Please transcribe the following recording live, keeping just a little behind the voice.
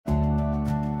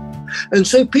And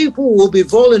so people will be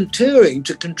volunteering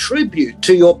to contribute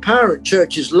to your parent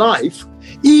church's life,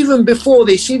 even before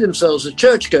they see themselves as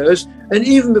churchgoers and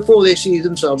even before they see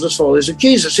themselves as followers of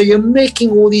Jesus. So you're making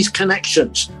all these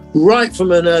connections right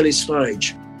from an early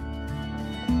stage.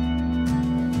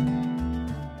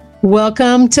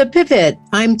 Welcome to Pivot.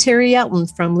 I'm Terry Elton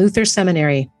from Luther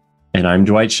Seminary. And I'm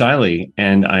Dwight Shiley,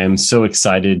 and I am so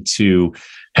excited to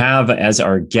have as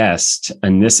our guest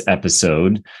in this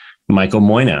episode, Michael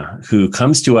Moynagh, who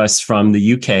comes to us from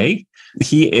the UK.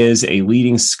 He is a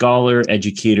leading scholar,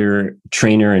 educator,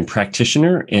 trainer, and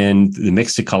practitioner in the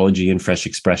mixed ecology and fresh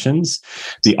expressions,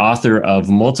 the author of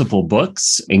multiple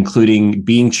books, including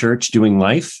Being Church, Doing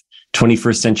Life,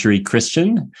 21st Century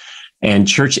Christian, and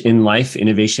Church in Life,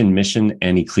 Innovation, Mission,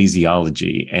 and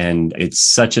Ecclesiology. And it's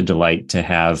such a delight to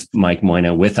have Mike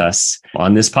Moynagh with us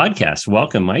on this podcast.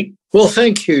 Welcome, Mike. Well,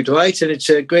 thank you, Dwight. And it's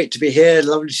great to be here.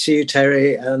 Lovely to see you,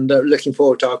 Terry, and looking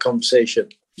forward to our conversation.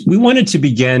 We wanted to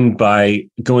begin by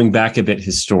going back a bit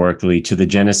historically to the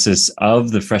genesis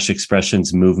of the Fresh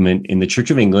Expressions movement in the Church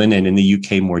of England and in the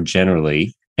UK more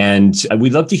generally. And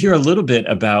we'd love to hear a little bit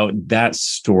about that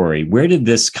story. Where did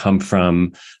this come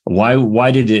from?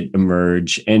 Why did it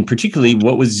emerge? And particularly,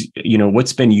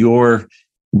 what's been your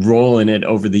role in it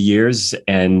over the years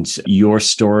and your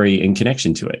story in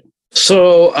connection to it?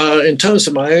 So in terms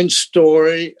of my own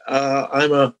story,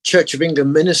 I'm a Church of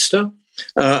England minister.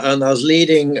 And I was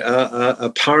leading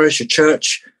a parish, a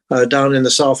church down in the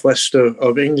southwest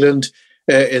of England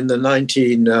in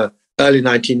the early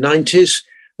 1990s.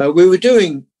 We were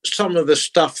doing some of the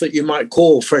stuff that you might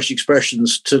call fresh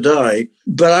expressions today.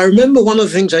 But I remember one of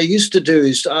the things I used to do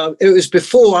is, it was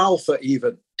before Alpha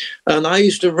even, and I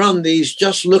used to run these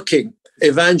just looking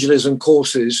evangelism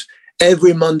courses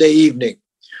every Monday evening.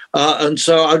 And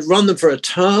so I'd run them for a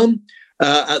term.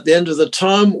 At the end of the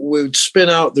term, we would spin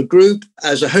out the group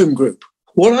as a home group.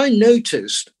 What I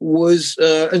noticed was,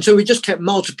 and so we just kept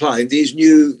multiplying these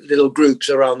new little groups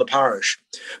around the parish.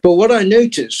 But what I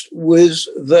noticed was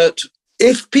that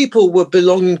if people were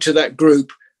belonging to that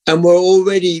group and were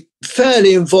already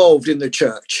fairly involved in the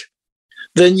church,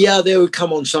 then they would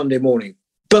come on Sunday morning.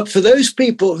 But for those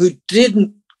people who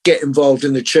didn't get involved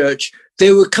in the church,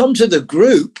 they would come to the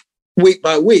group week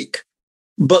by week,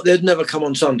 but they'd never come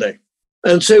on Sunday.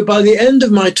 And so by the end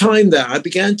of my time there, I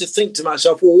began to think to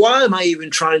myself, well, why am I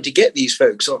even trying to get these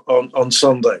folks on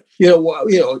Sunday,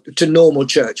 to normal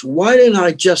church? Why don't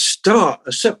I just start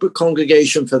a separate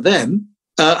congregation for them?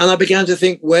 And I began to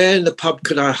think, where in the pub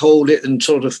could I hold it and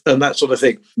that sort of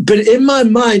thing. But in my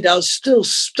mind, I was still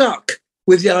stuck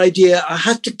with the idea I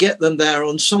had to get them there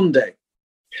on Sunday.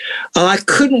 And I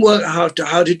couldn't work out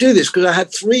how to do this because I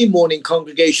had 3 morning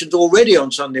congregations already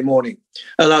on Sunday morning,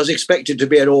 and I was expected to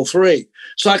be at all 3.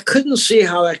 So I couldn't see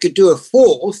how I could do a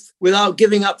 4th without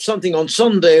giving up something on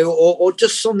Sunday or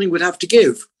just something would have to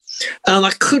give. And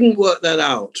I couldn't work that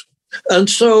out. And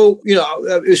so,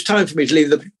 it was time for me to leave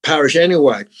the parish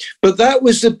anyway. But that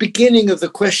was the beginning of the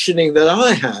questioning that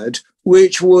I had,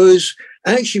 which was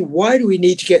actually, why do we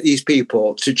need to get these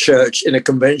people to church in a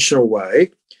conventional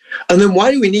way? And then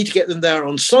why do we need to get them there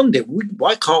on Sunday?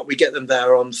 Why can't we get them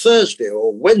there on Thursday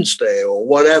or Wednesday or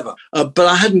whatever? But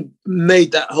I hadn't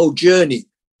made that whole journey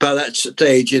by that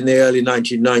stage in the early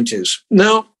 1990s.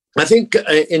 Now, I think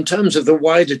in terms of the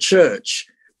wider church,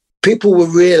 people were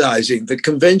realizing that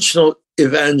conventional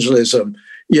evangelism,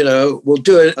 will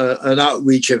do an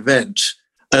outreach event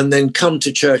and then come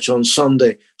to church on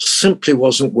Sunday simply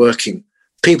wasn't working.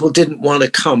 People didn't want to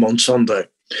come on Sunday.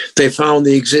 They found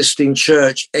the existing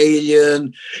church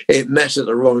alien. It met at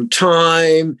the wrong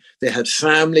time. They had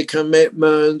family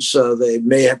commitments. They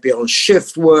may be on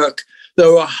shift work. There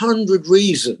were 100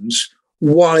 reasons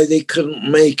why they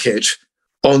couldn't make it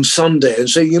on Sunday. And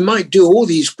so you might do all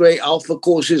these great Alpha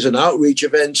courses and outreach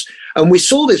events. And we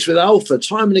saw this with Alpha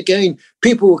time and again.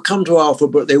 People would come to Alpha,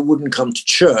 but they wouldn't come to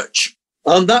church.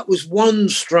 And that was one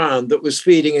strand that was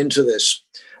feeding into this.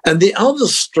 And the other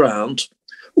strand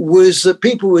was that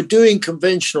people were doing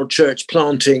conventional church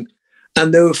planting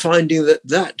and they were finding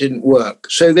that didn't work.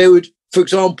 So they would, for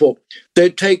example,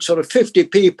 they'd take sort of 50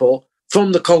 people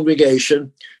from the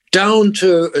congregation down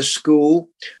to a school.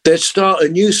 They'd start a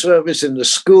new service in the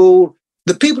school.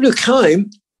 The people who came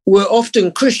were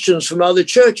often Christians from other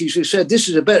churches who said, this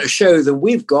is a better show than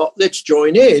we've got, let's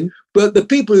join in. But the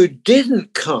people who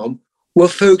didn't come were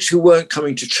folks who weren't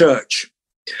coming to church.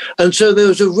 And so there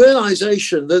was a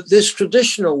realization that this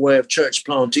traditional way of church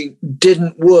planting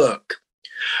didn't work.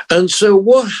 And so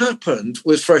what happened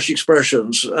with Fresh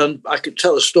Expressions, and I could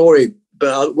tell a story, but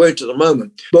I won't at the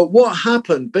moment. But what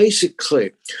happened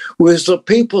basically was that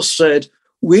people said,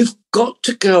 we've got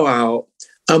to go out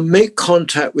and make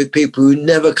contact with people who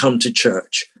never come to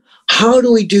church. How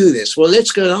do we do this? Well,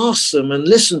 let's go and ask them and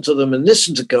listen to them and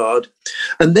listen to God.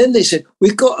 And then they said,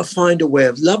 we've got to find a way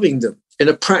of loving them in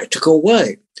a practical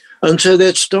way. And so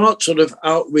they'd start sort of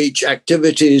outreach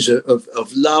activities of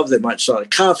love. They might start a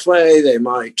cafe. They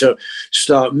might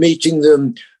start meeting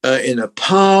them in a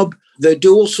pub. They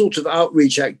do all sorts of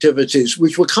outreach activities,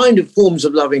 which were kind of forms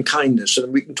of loving kindness.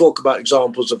 And we can talk about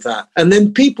examples of that. And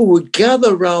then people would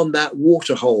gather around that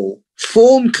waterhole,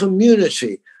 form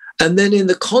community. And then in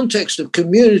the context of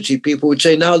community, people would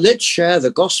say, now let's share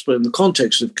the gospel in the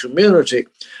context of community.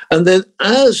 And then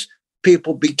as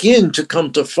people begin to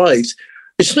come to faith,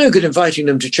 it's no good inviting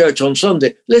them to church on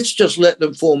Sunday. Let's just let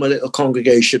them form a little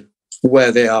congregation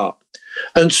where they are.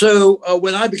 And so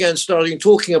when I began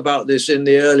talking about this in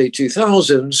the early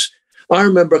 2000s, I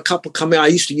remember a couple coming. I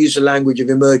used to use the language of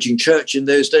emerging church in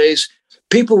those days.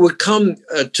 People would come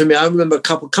to me. I remember a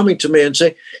couple coming to me and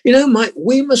say, Mike,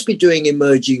 we must be doing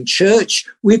emerging church.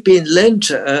 We've been lent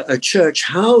a church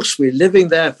house. We're living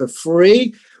there for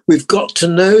free. We've got to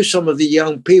know some of the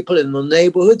young people in the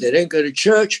neighborhood. They don't go to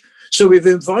church. So we've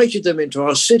invited them into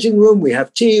our sitting room. We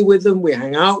have tea with them. We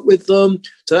hang out with them.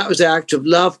 So that was the act of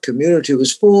love. Community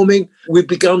was forming. We've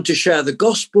begun to share the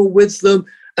gospel with them.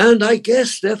 And I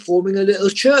guess they're forming a little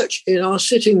church in our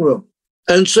sitting room.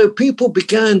 And so people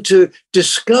began to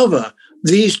discover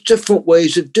these different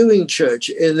ways of doing church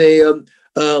in the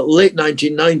late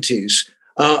 1990s.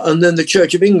 And then the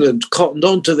Church of England cottoned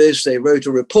onto this. They wrote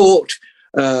a report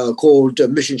called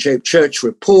Mission Shaped Church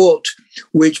Report,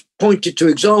 which pointed to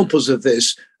examples of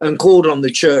this and called on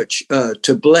the church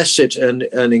to bless it and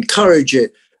encourage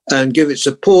it and give it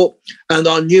support. And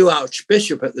our new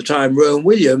Archbishop at the time, Rowan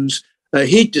Williams,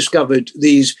 he'd discovered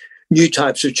these new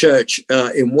types of church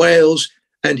in Wales.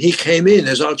 And he came in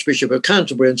as Archbishop of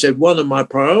Canterbury and said, one of my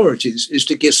priorities is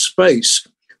to give space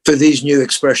for these new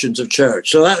expressions of church.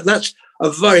 So that's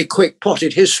a very quick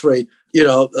potted history.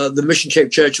 The Mission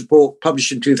Shaped Church Report,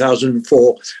 published in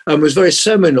 2004, was very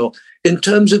seminal in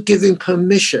terms of giving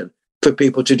permission for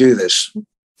people to do this.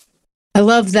 I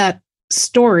love that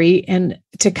story, and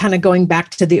to kind of going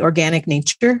back to the organic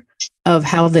nature of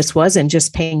how this was and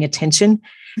just paying attention.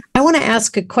 I want to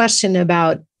ask a question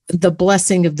about the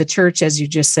blessing of the church, as you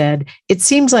just said. It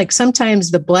seems like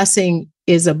sometimes the blessing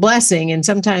is a blessing and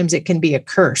sometimes it can be a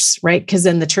curse, right? Because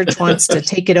then the church wants to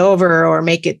take it over or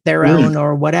make it their own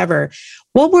or whatever.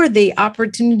 What were the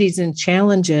opportunities and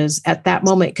challenges at that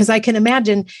moment? Because I can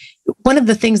imagine one of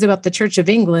the things about the Church of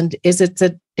England is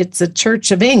it's a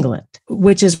Church of England,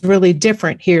 which is really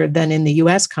different here than in the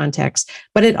US context,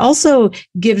 but it also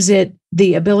gives it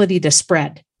the ability to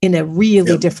spread in a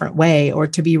really different way or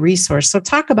to be resourced. So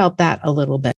talk about that a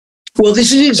little bit. Well,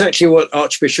 this is exactly what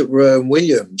Archbishop Rowan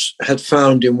Williams had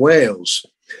found in Wales.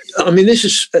 I mean, this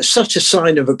is such a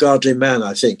sign of a godly man,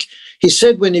 I think. He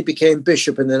said when he became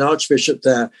bishop and then archbishop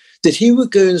there, that he would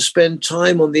go and spend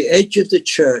time on the edge of the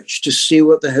church to see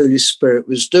what the Holy Spirit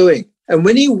was doing. And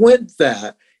when he went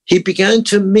there, he began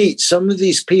to meet some of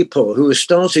these people who were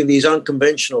starting these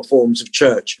unconventional forms of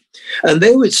church. And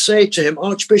they would say to him,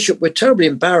 Archbishop, we're terribly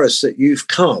embarrassed that you've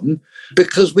come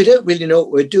because we don't really know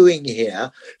what we're doing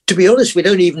here. To be honest, we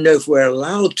don't even know if we're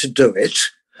allowed to do it.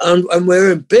 And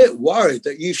we're a bit worried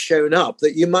that you've shown up,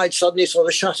 that you might suddenly sort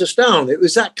of shut us down. It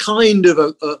was that kind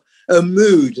of a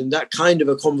mood and that kind of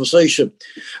a conversation.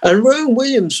 And Rowan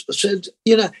Williams said,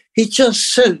 he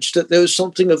just sensed that there was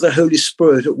something of the Holy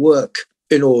Spirit at work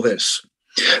in all this.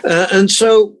 And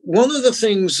so one of the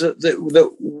things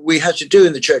that we had to do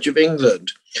in the Church of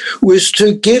England was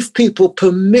to give people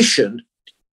permission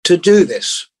to do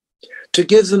this, to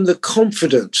give them the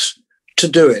confidence to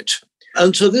do it.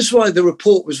 And so this is why the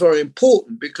report was very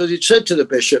important, because it said to the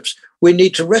bishops, we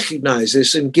need to recognize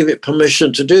this and give it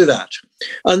permission to do that.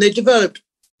 And they developed,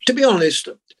 to be honest,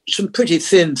 some pretty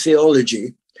thin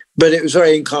theology, but it was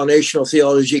very incarnational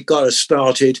theology. It got us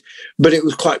started, but it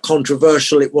was quite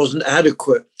controversial. It wasn't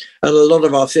adequate. And a lot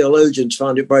of our theologians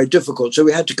found it very difficult. So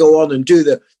we had to go on and do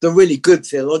the really good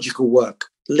theological work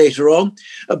later on.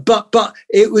 But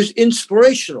it was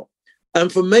inspirational.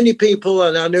 And for many people,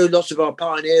 and I know lots of our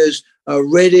pioneers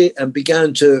read it and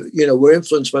began to, were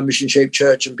influenced by Mission Shaped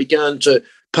Church and began to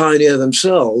pioneer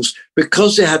themselves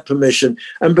because they had permission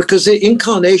and because the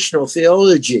incarnational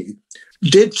theology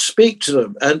did speak to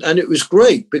them. And it was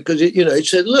great because, it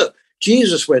said, look,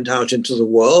 Jesus went out into the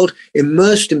world,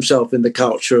 immersed himself in the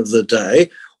culture of the day.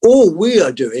 All we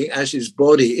are doing as his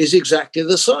body is exactly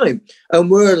the same. And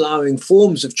we're allowing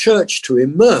forms of church to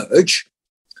emerge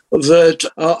that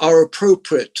are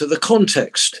appropriate to the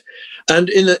context. And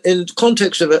in the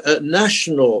context of a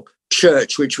national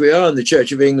church, which we are in the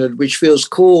Church of England, which feels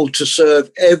called to serve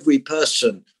every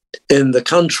person in the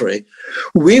country,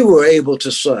 we were able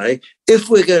to say, if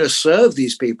we're going to serve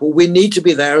these people, we need to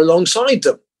be there alongside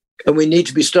them. And we need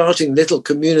to be starting little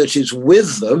communities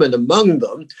with them and among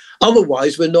them.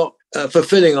 Otherwise, we're not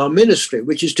fulfilling our ministry,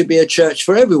 which is to be a church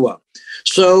for everyone.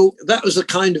 So that was the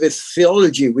kind of a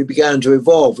theology we began to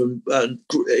evolve. And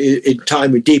in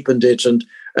time, we deepened it and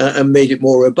made it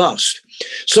more robust.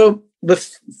 So the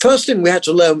first thing we had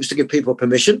to learn was to give people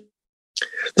permission.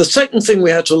 The second thing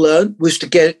we had to learn was to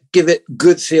give it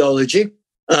good theology,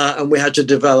 and we had to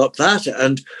develop that.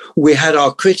 And we had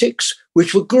our critics,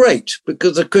 which were great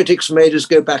because the critics made us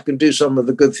go back and do some of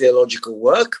the good theological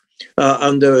work.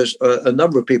 And there was a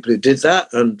number of people who did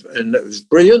that, and it was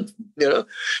brilliant,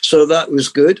 so that was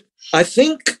good. I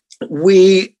think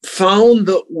we found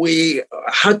that we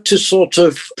had to sort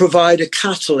of provide a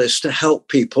catalyst to help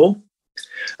people.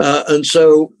 And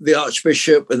so the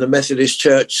Archbishop and the Methodist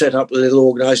Church set up a little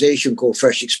organization called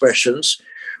Fresh Expressions,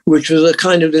 which was a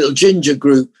kind of little ginger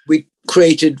group. We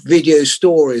created video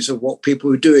stories of what people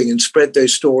were doing and spread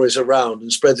those stories around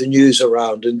and spread the news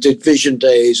around and did vision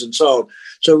days and so on.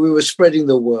 So we were spreading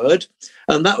the word,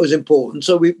 and that was important.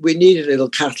 So we needed a little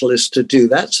catalyst to do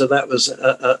that. So that was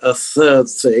a third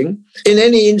thing. In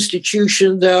any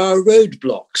institution, there are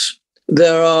roadblocks.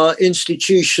 There are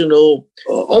institutional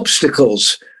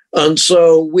obstacles. And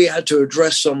so we had to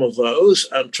address some of those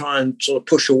and try and sort of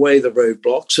push away the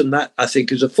roadblocks. And that, I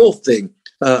think, is a fourth thing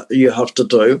you have to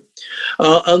do.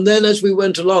 And then as we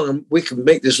went along, and we can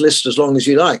make this list as long as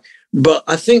you like, but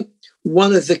I think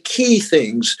one of the key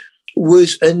things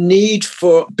was a need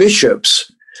for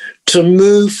bishops to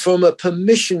move from a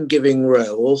permission-giving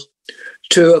role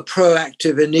to a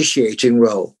proactive initiating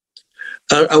role.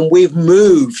 And we've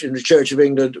moved in the Church of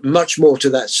England much more to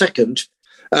that second.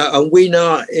 And we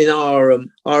now, in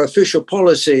our official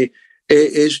policy,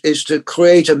 is to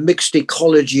create a mixed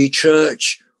ecology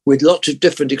church with lots of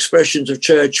different expressions of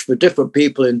church for different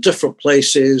people in different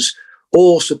places,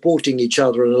 all supporting each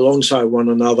other and alongside one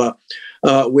another.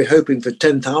 We're hoping for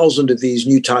 10,000 of these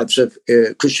new types of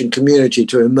Christian community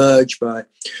to emerge by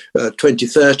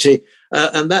 2030.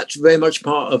 And that's very much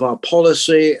part of our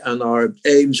policy and our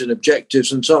aims and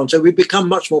objectives and so on. So we've become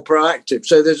much more proactive.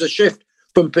 So there's a shift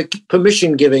from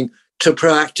permission giving to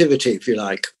proactivity, if you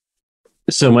like.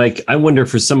 So, Mike, I wonder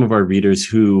for some of our readers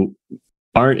who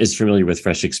aren't as familiar with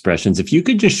Fresh Expressions, if you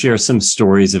could just share some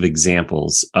stories of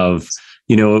examples of,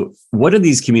 what do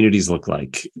these communities look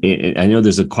like? I know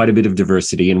there's quite a bit of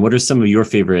diversity. And what are some of your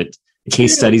favorite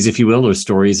case studies, if you will, or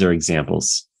stories or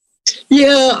examples?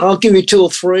 Yeah, I'll give you two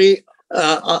or three.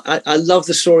 I love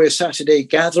the story of Saturday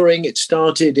Gathering. It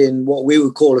started in what we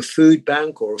would call a food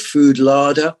bank or a food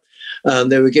larder.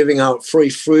 They were giving out free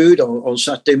food on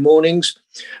Saturday mornings.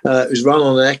 It was run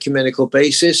on an ecumenical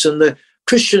basis. And the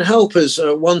Christian helpers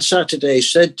one Saturday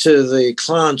said to the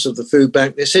clients of the food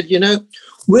bank, they said,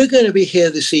 we're going to be here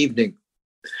this evening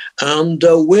and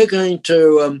we're going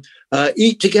to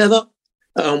eat together.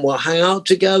 We'll hang out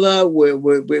together.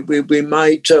 We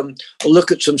might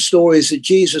look at some stories that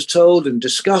Jesus told and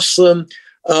discuss them,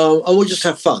 and we'll just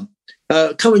have fun.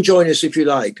 Come and join us if you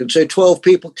like. And so 12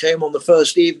 people came on the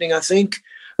first evening, I think.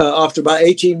 After about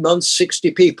 18 months,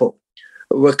 60 people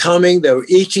were coming. They were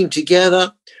eating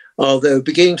together. They were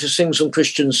beginning to sing some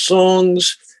Christian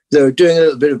songs. They were doing a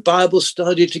little bit of Bible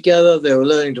study together. They were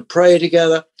learning to pray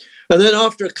together. And then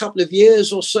after a couple of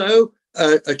years or so,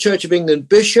 a Church of England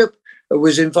bishop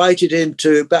was invited in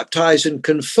to baptize and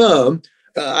confirm,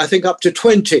 I think, up to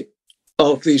 20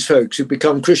 of these folks who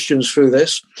become Christians through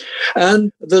this.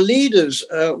 And the leaders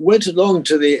went along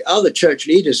to the other church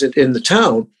leaders in the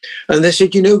town, and they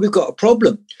said, we've got a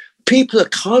problem. People are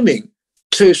coming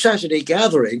to Saturday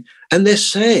Gathering, and they're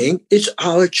saying it's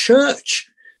our church.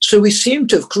 So we seem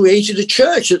to have created a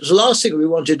church. It was the last thing we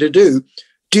wanted to do.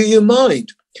 Do you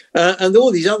mind? And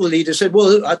all these other leaders said,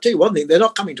 well, I'll tell you one thing, they're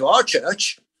not coming to our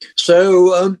church.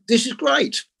 So this is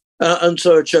great. And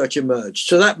so a church emerged.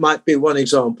 So that might be one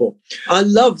example. I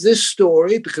love this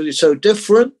story because it's so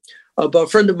different. About a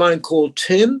friend of mine called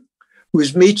Tim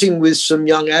was meeting with some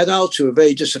young adults who were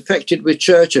very disaffected with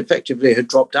church, effectively had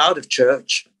dropped out of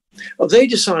church. They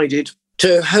decided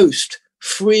to host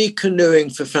free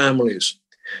canoeing for families.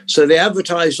 So they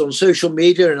advertised on social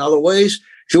media and other ways.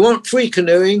 If you want free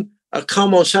canoeing,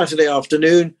 come on Saturday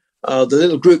afternoon. The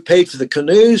little group paid for the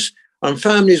canoes, and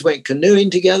families went canoeing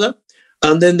together.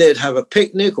 And then they'd have a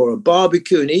picnic or a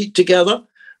barbecue and eat together.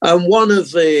 And one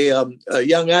of the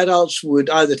young adults would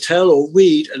either tell or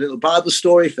read a little Bible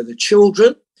story for the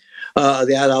children.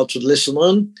 The adults would listen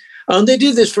on. And they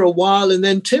did this for a while. And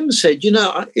then Tim said,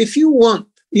 if you want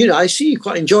I see you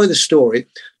quite enjoy the story.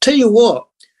 Tell you what,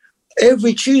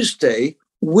 every Tuesday,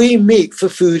 we meet for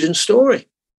food and story.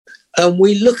 And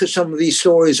we look at some of these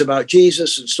stories about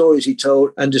Jesus and stories he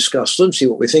told and discuss them, see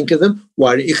what we think of them.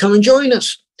 Why don't you come and join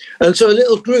us? And so a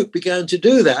little group began to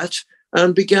do that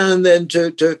and began then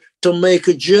to make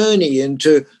a journey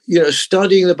into,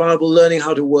 studying the Bible, learning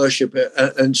how to worship it,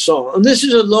 and so on. And this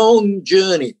is a long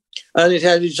journey, and it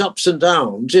had its ups and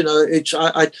downs.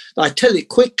 I tell it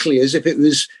quickly as if it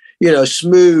was,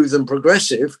 smooth and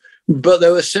progressive, but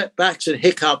there were setbacks and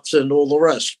hiccups and all the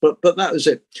rest. But that was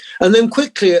it. And then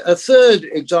quickly, a third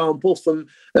example from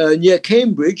near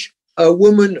Cambridge, a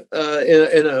woman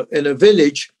in a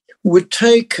village would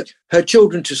take her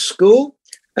children to school,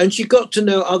 and she got to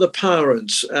know other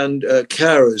parents and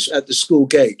carers at the school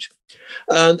gate.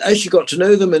 And as she got to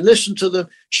know them and listened to them,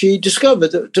 she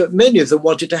discovered that many of them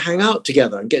wanted to hang out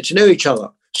together and get to know each other.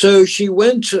 So she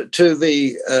went to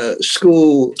the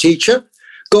school teacher,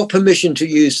 got permission to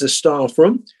use the staff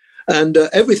room. And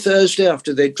every Thursday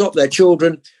after they dropped their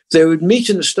children, they would meet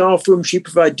in the staff room. She'd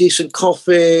provide decent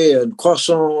coffee and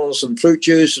croissants and fruit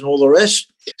juice and all the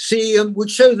rest. She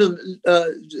would show them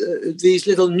these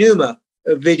little Numa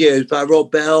videos by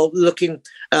Rob Bell, looking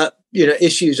at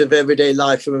issues of everyday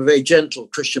life from a very gentle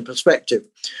Christian perspective.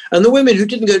 And the women who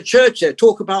didn't go to church there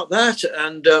talk about that.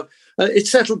 And it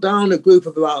settled down. A group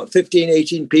of about 15,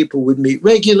 18 people would meet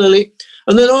regularly.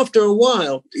 And then after a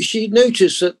while, she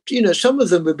noticed that, some of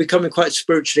them were becoming quite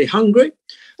spiritually hungry.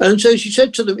 And so she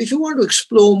said to them, if you want to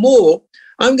explore more,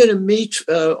 I'm going to meet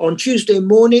on Tuesday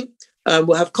morning, and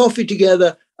we'll have coffee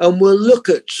together, and we'll look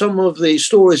at some of the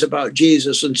stories about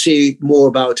Jesus and see more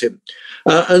about him.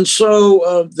 And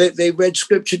so they read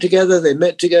scripture together, they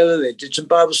met together, they did some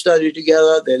Bible study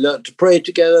together, they learned to pray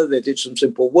together, they did some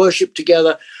simple worship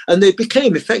together, and they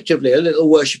became effectively a little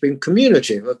worshiping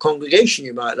community, a congregation,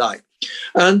 you might like.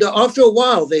 And after a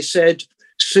while, they said,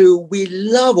 Sue, we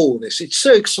love all this. It's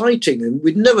so exciting, and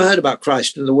we'd never heard about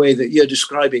Christ in the way that you're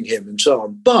describing him and so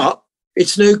on. But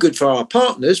it's no good for our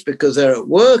partners because they're at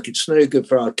work. It's no good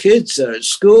for our kids. They're at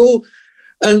school.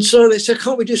 And so they said,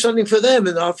 can't we do something for them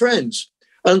and our friends?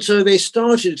 And so they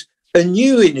started a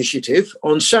new initiative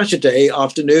on Saturday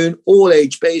afternoon, all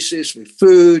age basis, with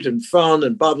food and fun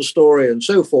and Bible story and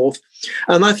so forth.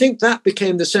 And I think that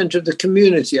became the center of the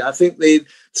community. I think the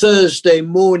Thursday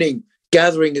morning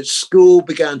gathering at school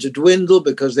began to dwindle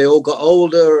because they all got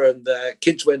older and their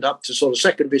kids went up to sort of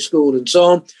secondary school and so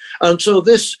on. And so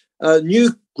this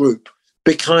new group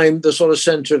became the sort of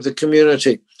center of the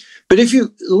community. But if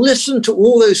you listen to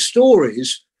all those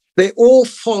stories, they all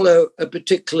follow a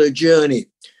particular journey.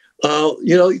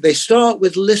 They start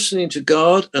with listening to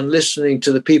God and listening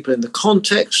to the people in the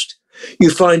context. You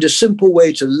find a simple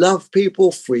way to love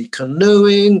people, free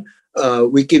canoeing.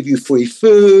 We give you free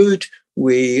food.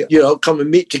 We, come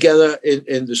and meet together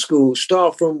in the school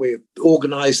staff room. We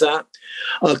organize that.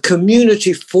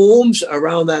 Community forms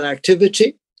around that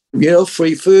activity.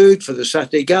 Free food for the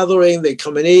Saturday gathering. They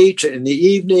come and eat in the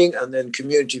evening, and then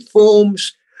community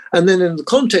forms. And then in the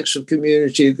context of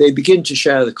community, they begin to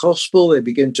share the gospel. They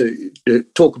begin to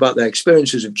talk about their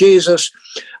experiences of Jesus.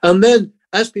 And then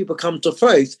as people come to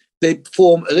faith, they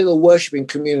form a little worshiping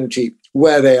community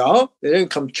where they are. They don't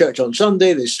come to church on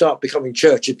Sunday. They start becoming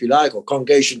church, if you like, or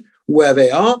congregation where they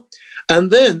are.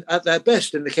 And then at their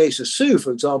best, in the case of Sue,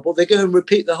 for example, they go and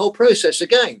repeat the whole process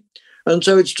again. And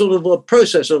so it's sort of a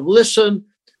process of listen,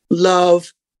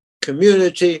 love,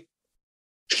 community,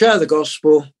 share the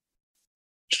gospel,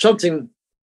 something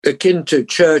akin to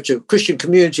church, a Christian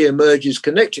community emerges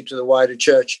connected to the wider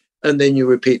church, and then you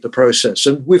repeat the process.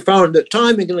 And we found that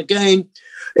time and again,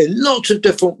 in lots of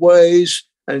different ways,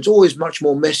 and it's always much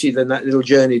more messy than that little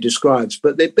journey describes,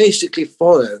 but they basically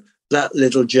follow that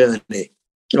little journey.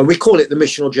 And we call it the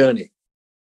missional journey.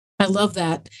 I love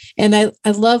that. And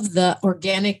I love the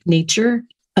organic nature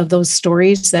of those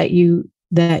stories that you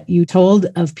told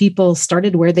of people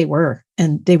started where they were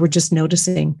and they were just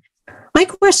noticing. My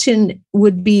question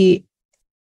would be,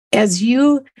 as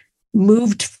you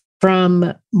moved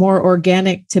from more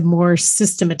organic to more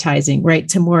systematizing, right,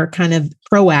 to more kind of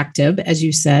proactive, as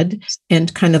you said,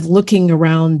 and kind of looking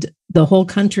around the whole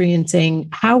country and saying,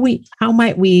 how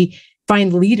might we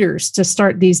find leaders to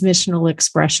start these missional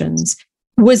expressions?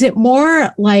 Was it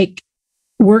more like,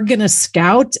 we're going to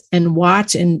scout and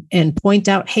watch and point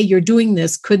out, hey, you're doing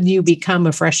this. Could you become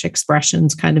a Fresh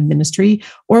Expressions kind of ministry?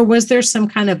 Or was there some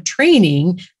kind of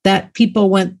training that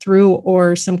people went through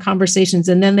or some conversations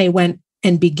and then they went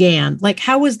and began? Like,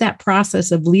 how was that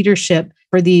process of leadership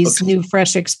for these new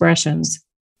Fresh Expressions?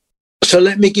 So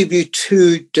let me give you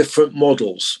two different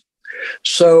models.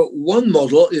 So one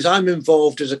model is I'm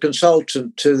involved as a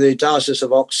consultant to the Diocese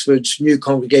of Oxford's new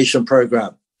congregation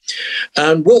program.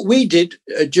 And what we did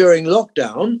during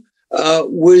lockdown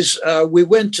was we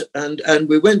went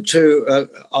to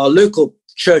our local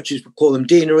churches, we call them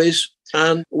deaneries,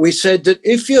 and we said that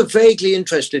if you're vaguely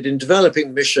interested in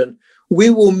developing mission, we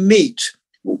will meet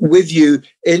with you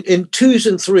in twos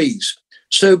and threes.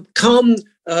 So come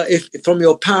if from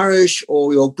your parish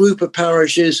or your group of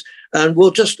parishes, and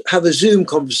we'll just have a Zoom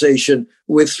conversation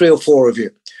with 3 or 4 of you.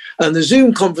 And the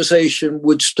Zoom conversation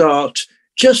would start,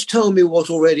 just tell me what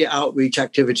already outreach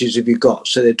activities have you got.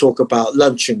 So they talk about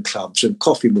luncheon clubs and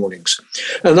coffee mornings.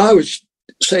 And I would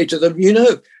say to them,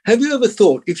 have you ever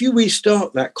thought if you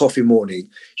restart that coffee morning,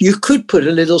 you could put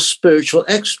a little spiritual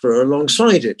extra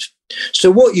alongside it?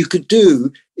 So what you could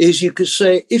do is you could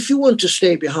say, if you want to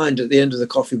stay behind at the end of the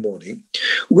coffee morning,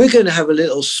 we're going to have a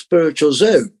little spiritual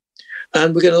zone.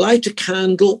 And we're going to light a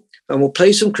candle and we'll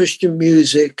play some Christian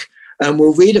music and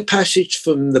we'll read a passage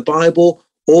from the Bible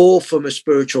or from a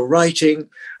spiritual writing.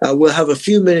 We'll have a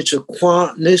few minutes of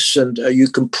quietness and you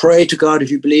can pray to God if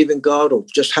you believe in God, or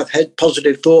just have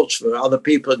positive thoughts for other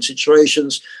people and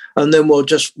situations. And then we'll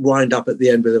just wind up at the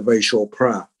end with a very short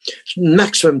prayer,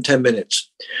 maximum 10 minutes.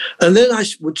 And then I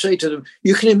would say to them,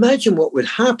 you can imagine what would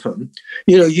happen.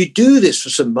 You do this for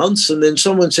some months and then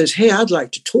someone says, hey, I'd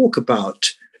like to talk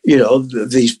about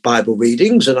these Bible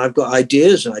readings, and I've got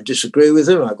ideas and I disagree with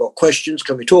them. I've got questions.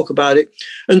 Can we talk about it?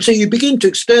 And so you begin to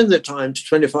extend the time to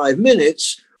 25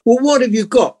 minutes. Well, what have you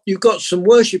got? You've got some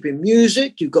worship in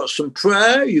music. You've got some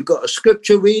prayer. You've got a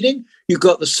scripture reading. You've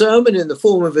got the sermon in the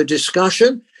form of a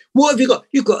discussion. What have you got?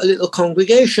 You've got a little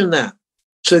congregation there.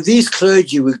 So these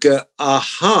clergy would go,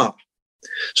 aha.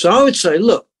 So I would say,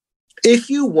 look, if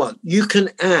you want, you can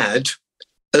add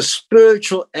a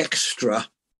spiritual extra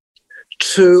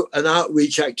to an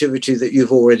outreach activity that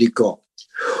you've already got.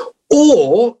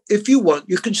 Or if you want,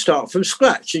 you can start from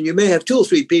scratch, and you may have 2 or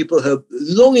 3 people who are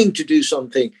longing to do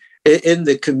something in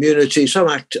the community, some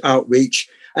outreach,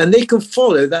 and they can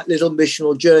follow that little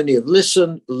missional journey of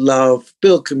listen, love,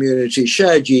 build community,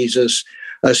 share Jesus,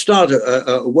 start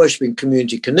a worshiping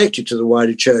community connected to the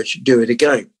wider church, do it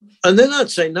again. And then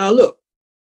I'd say, now look,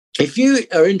 if you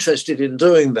are interested in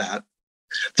doing that,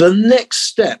 the next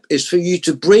step is for you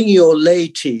to bring your lay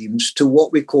teams to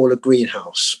what we call a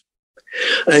greenhouse.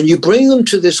 And you bring them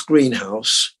to this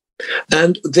greenhouse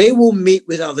and they will meet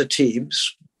with other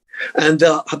teams, and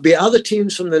there'll be other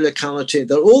teams from the locality.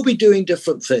 They'll all be doing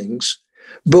different things.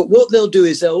 But what they'll do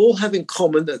is they'll all have in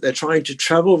common that they're trying to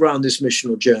travel around this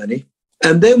missional journey.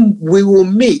 And then we will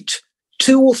meet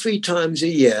 2 or 3 times a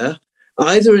year,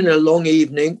 either in a long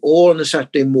evening or on a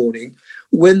Saturday morning,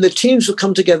 when the teams will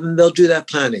come together and they'll do their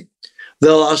planning.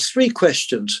 They'll ask 3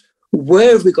 questions.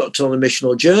 Where have we got to on the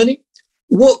missional journey?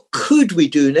 What could we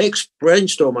do next?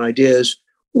 Brainstorm ideas.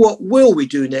 What will we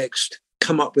do next?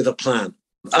 Come up with a plan.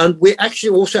 And we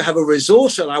actually also have a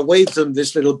resource, and I waved them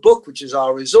this little book, which is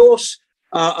our resource.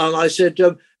 And I said,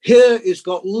 here it's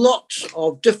got lots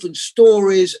of different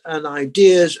stories and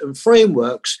ideas and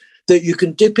frameworks that you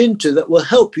can dip into that will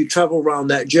help you travel around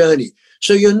that journey.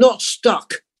 So you're not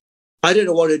stuck. I don't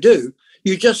know what to do.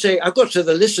 You just say, I've got to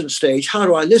the listen stage. How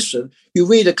do I listen? You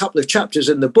read a couple of chapters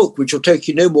in the book, which will take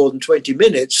you no more than 20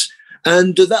 minutes.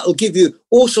 And that'll give you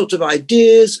all sorts of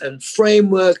ideas and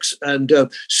frameworks and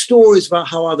stories about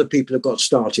how other people have got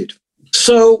started.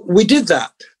 So we did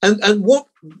that. And what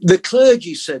the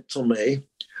clergy said to me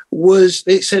was,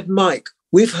 they said, Mike,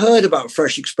 we've heard about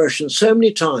Fresh Expression so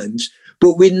many times,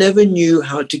 but we never knew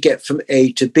how to get from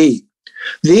A to B.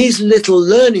 These little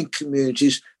learning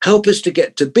communities help us to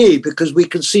get to B, because we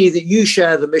can see that you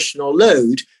share the missional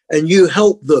load and you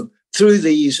help them through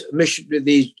these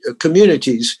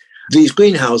communities, these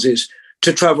greenhouses,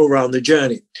 to travel around the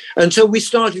journey. And so we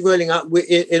started rolling out.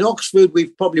 In Oxford,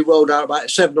 we've probably rolled out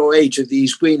about 7 or 8 of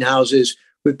these greenhouses,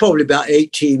 with probably about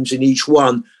 8 teams in each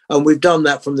one. And we've done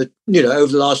that from over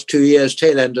the last 2 years,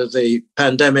 tail end of the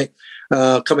pandemic,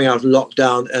 coming out of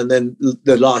lockdown, and then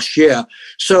the last year.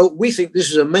 So we think this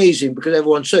is amazing, because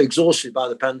everyone's so exhausted by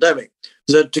the pandemic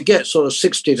that to get sort of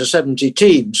 60 to 70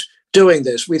 teams doing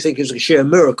this, we think is a sheer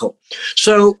miracle.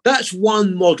 So that's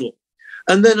one model.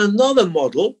 And then another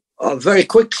model, very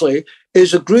quickly,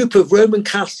 is a group of Roman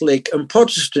Catholic and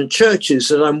Protestant churches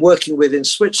that I'm working with in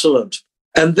Switzerland.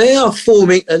 And they are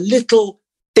forming a little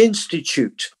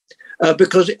institute,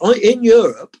 because in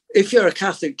Europe, if you're a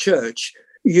Catholic church,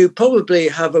 you probably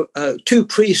have 2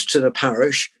 priests in a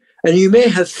parish, and you may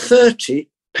have 30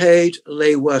 paid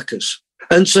lay workers.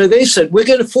 And so they said, we're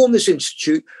going to form this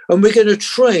institute and we're going to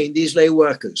train these lay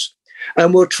workers.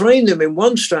 And we'll train them in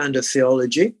one strand of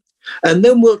theology, And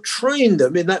then we'll train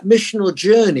them in that missional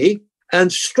journey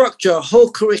and structure a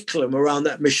whole curriculum around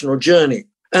that missional journey.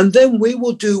 And then we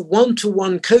will do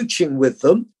one-to-one coaching with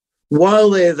them while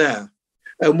they're there.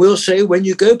 And we'll say, when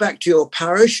you go back to your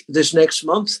parish this next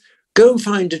month, go and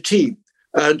find a team.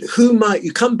 And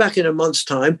you come back in a month's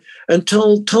time and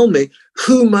tell me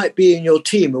who might be in your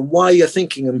team and why you're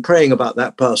thinking and praying about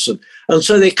that person. And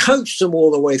so they coach them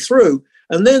all the way through.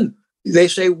 And then they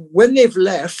say, when they've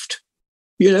left,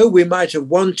 we might have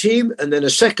one team and then a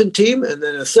second team and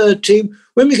then a third team.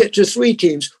 When we get to 3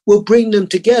 teams, we'll bring them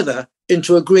together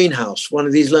into a greenhouse, one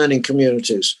of these learning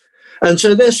communities. And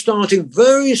so they're starting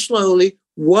very slowly,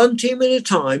 one team at a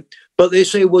time, but they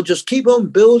say, we'll just keep on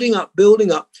building up.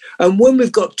 And when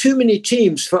we've got too many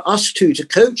teams for us to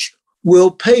coach,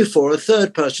 we'll pay for a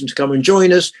third person to come and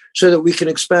join us so that we can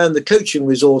expand the coaching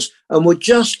resource. And we'll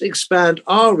just expand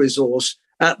our resource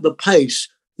at the pace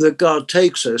that God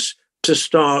takes us to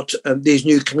start these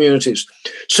new communities.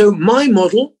 So my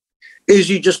model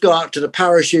is you just go out to the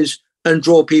parishes and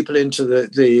draw people into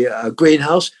the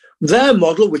greenhouse. Their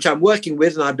model, which I'm working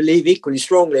with and I believe equally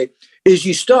strongly, is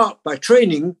you start by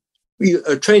training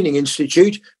a training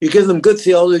institute. You give them good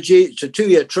theology. It's a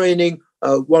 2-year training,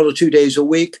 1 or 2 days a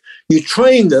week. You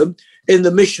train them in the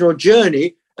missional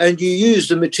journey, and you use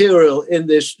the material in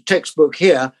this textbook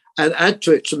here and add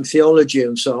to it some theology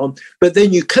and so on. But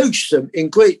then you coach them in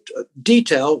great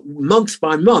detail, month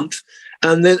by month.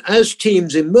 And then as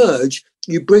teams emerge,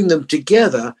 you bring them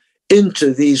together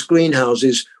into these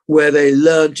greenhouses where they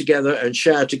learn together and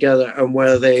share together and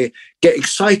where they get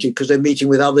excited because they're meeting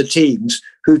with other teams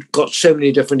who've got so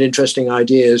many different interesting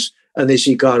ideas and they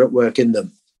see God at work in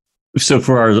them. So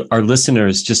for our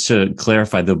listeners, just to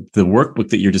clarify, the workbook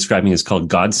that you're describing is called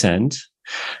Godsend,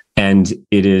 and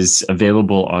it is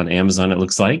available on Amazon, it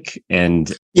looks like.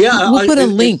 And we'll put a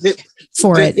link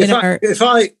for it.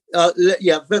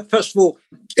 First of all,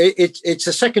 it's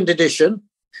a second edition.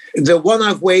 The one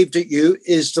I've waved at you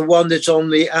is the one that's on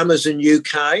the Amazon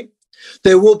UK.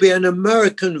 There will be an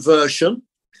American version.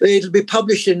 It'll be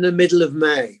published in the middle of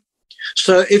May.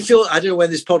 So I don't know when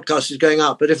this podcast is going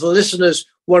up, but if the listeners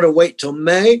want to wait till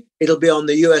May, it'll be on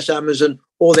the US Amazon,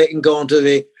 or they can go onto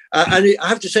and I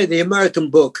have to say the American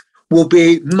book will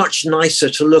be much nicer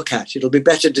to look at. It'll be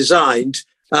better designed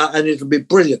and it'll be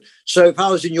brilliant. So if I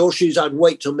was in your shoes, I'd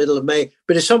wait till middle of May.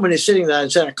 But if someone is sitting there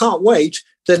and saying, I can't wait,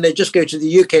 then they just go to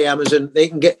the UK Amazon. They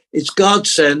can it's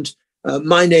Godsend.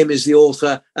 My name is the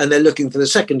author, and they're looking for the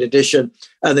second edition.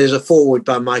 And there's a foreword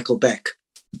by Michael Beck.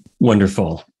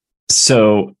 Wonderful.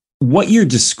 So what you're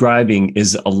describing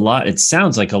is it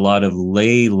sounds like a lot of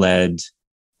lay-led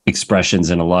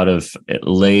expressions and a lot of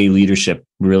lay leadership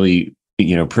really,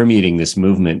 permeating this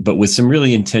movement, but with some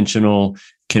really intentional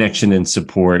connection and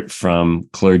support from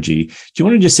clergy. Do you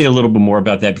want to just say a little bit more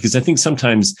about that? Because I think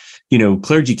sometimes,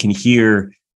 clergy can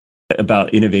hear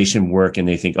about innovation work and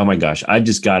they think, oh my gosh, I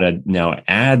just got to now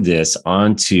add this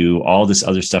onto all this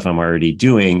other stuff I'm already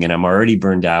doing, and I'm already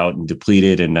burned out and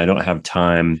depleted and I don't have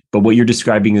time. But what you're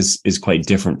describing is quite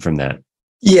different from that.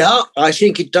 Yeah, I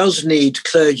think it does need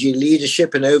clergy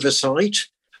leadership and oversight.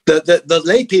 The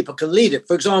lay people can lead it.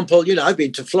 For example, I've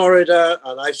been to Florida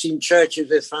and I've seen churches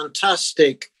with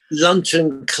fantastic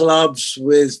luncheon clubs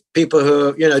with people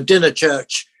who dinner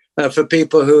church for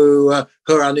people who are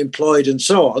unemployed and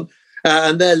so on.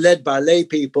 And they're led by lay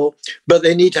people, but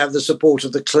they need to have the support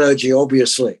of the clergy,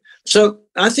 obviously. So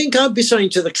I think I'd be saying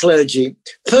to the clergy,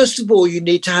 first of all, you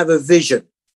need to have a vision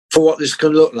for what this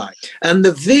can look like. And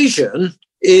the vision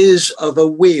is of a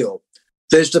wheel.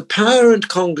 There's the parent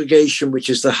congregation,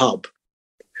 which is the hub.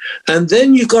 And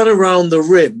then you've got around the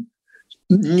rim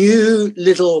new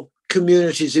little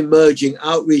communities emerging,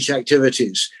 outreach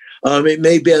activities. It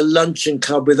may be a luncheon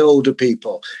club with older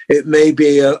people. It may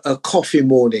be a coffee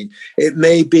morning. It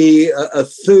may be a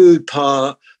food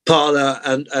parlor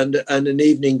and an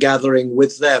evening gathering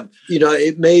with them.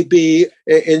 It may be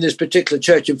in this particular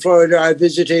church in Florida I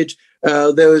visited,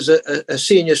 there was a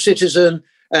senior citizen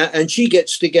and she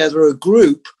gets together a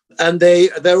group and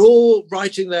they're all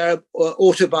writing their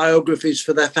autobiographies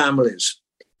for their families.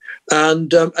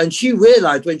 And she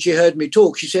realized when she heard me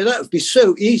talk, she said, that would be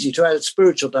so easy to add a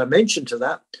spiritual dimension to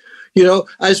that.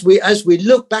 As we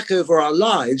look back over our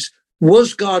lives,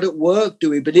 was God at work? Do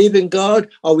we believe in God?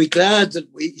 Are we glad that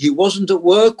he wasn't at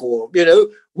work? Or,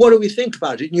 what do we think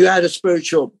about it? And you add a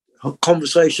spiritual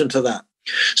conversation to that.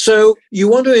 So you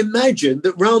want to imagine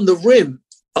that round the rim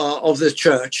of the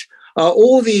church are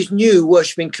all these new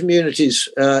worshiping communities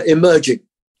emerging.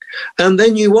 And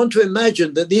then you want to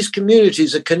imagine that these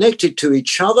communities are connected to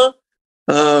each other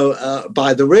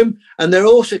by the rim, and they're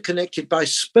also connected by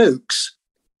spokes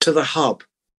to the hub.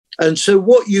 And so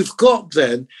what you've got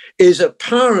then is a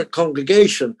parent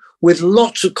congregation with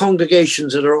lots of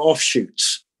congregations that are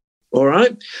offshoots. All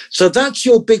right. So that's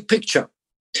your big picture.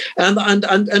 And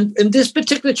in this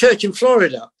particular church in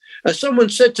Florida, someone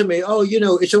said to me, oh,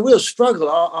 it's a real struggle,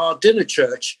 our dinner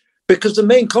church, because the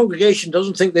main congregation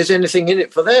doesn't think there's anything in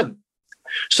it for them.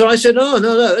 So I said, oh,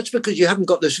 no, that's because you haven't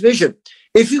got this vision.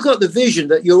 If you've got the vision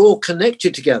that you're all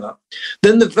connected together,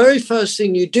 then the very first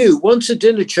thing you do once a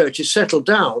dinner church is settled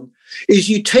down is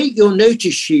you take your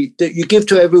notice sheet that you give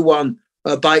to everyone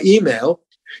by email,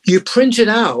 you print it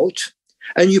out,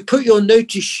 and you put your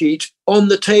notice sheet on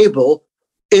the table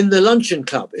in the luncheon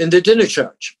club, in the dinner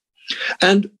church.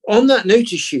 And on that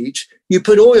notice sheet, you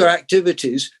put all your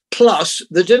activities plus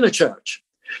the dinner church.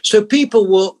 So people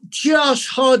will just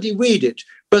hardly read it,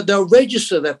 but they'll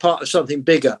register they're part of something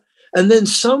bigger. And then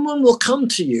someone will come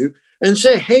to you and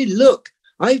say, hey, look,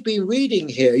 I've been reading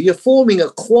here. You're forming a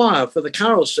choir for the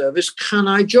carol service. Can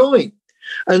I join?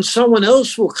 And someone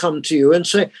else will come to you and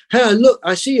say, hey, look,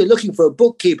 I see you're looking for a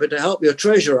bookkeeper to help your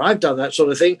treasurer. I've done that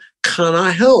sort of thing. Can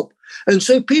I help? And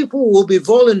so people will be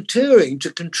volunteering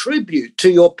to contribute to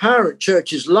your parent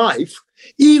church's life,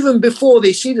 even before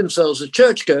they see themselves as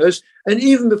churchgoers and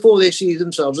even before they see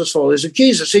themselves as followers of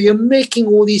Jesus. So you're making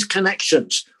all these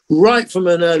connections right from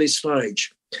an early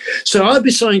stage. So I'd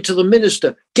be saying to the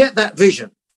minister, get that vision.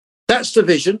 That's the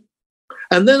vision.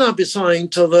 And then I'd be saying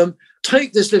to them,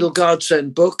 take this little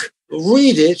God-sent book,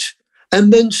 read it,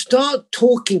 and then start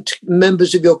talking to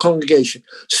members of your congregation.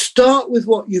 Start with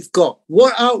what you've got.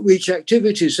 What outreach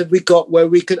activities have we got where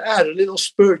we could add a little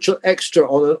spiritual extra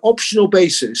on an optional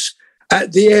basis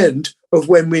at the end of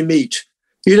when we meet?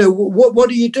 What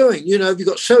are you doing? Have you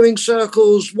got sewing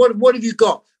circles? What have you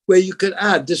got where you could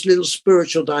add this little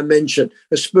spiritual dimension,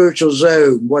 a spiritual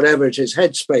zone, whatever it is,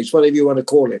 headspace, whatever you want to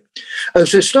call it.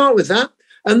 So start with that.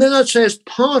 And then I'd say as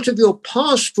part of your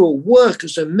pastoral work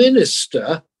as a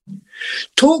minister,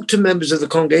 talk to members of the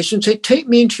congregation and say, take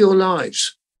me into your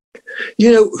lives.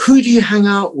 Who do you hang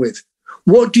out with?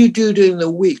 What do you do during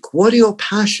the week? What are your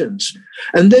passions?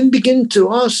 And then begin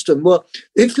to ask them, well,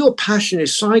 if your passion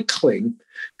is cycling,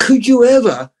 could you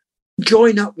ever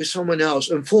join up with someone else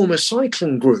and form a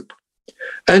cycling group?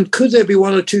 And could there be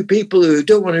one or two people who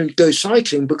don't want to go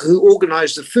cycling, but who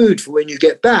organize the food for when you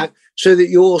get back so that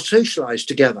you all socialize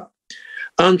together?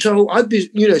 And so I'd be,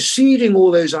 seeding all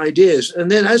those ideas.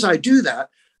 And then as I do that,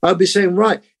 I'd be saying,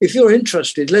 right, if you're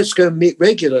interested, let's go meet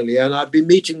regularly. And I'd be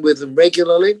meeting with them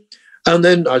regularly. And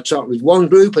then I'd start with one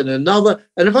group and another.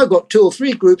 And if I've got 2 or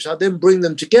 3 groups, I'd then bring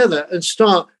them together and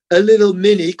start a little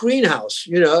mini greenhouse,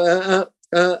 a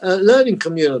learning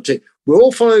community. We're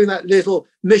all following that little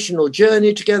missional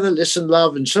journey together, listen,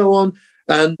 love, and so on.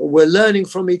 And we're learning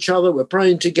from each other. We're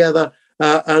praying together.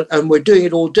 And we're doing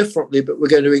it all differently, but we're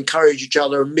going to encourage each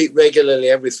other and meet regularly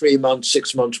every 3 months,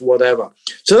 6 months, whatever.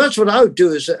 So that's what I would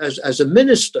do as a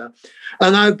minister.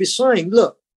 And I would be saying,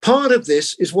 look, part of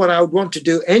this is what I would want to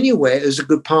do anyway as a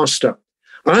good pastor.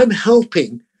 I'm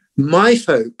helping my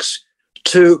folks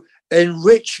to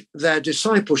enrich their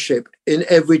discipleship in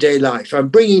everyday life. I'm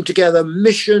bringing together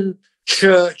mission,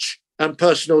 church, and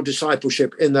personal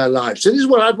discipleship in their lives. So this is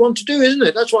what I'd want to do, isn't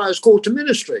it? That's why I was called to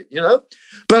ministry,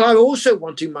 But I'm also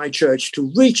wanting my church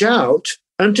to reach out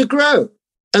and to grow.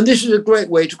 And this is a great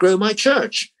way to grow my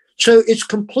church. So it's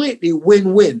completely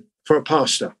win-win for a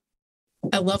pastor.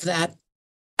 I love that.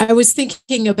 I was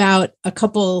thinking about a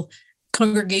couple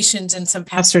congregations and some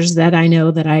pastors that I know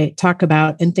that I talk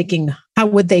about and thinking, how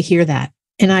would they hear that?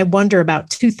 And I wonder about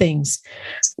 2 things.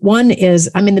 One is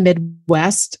I'm in the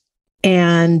Midwest,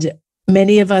 and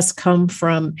many of us come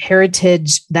from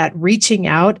heritage that reaching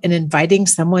out and inviting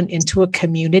someone into a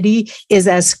community is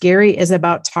as scary as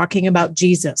about talking about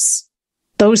Jesus.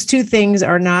 Those 2 things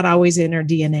are not always in our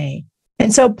DNA.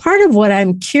 And so part of what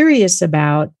I'm curious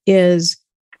about is,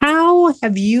 how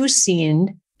have you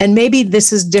seen, and maybe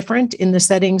this is different in the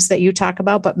settings that you talk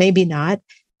about, but maybe not,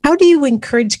 how do you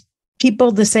encourage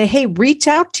people to say, hey, reach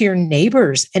out to your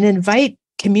neighbors and invite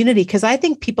community? Because I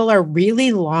think people are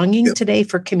really longing today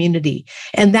for community.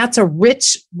 And that's a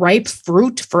rich, ripe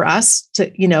fruit for us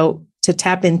to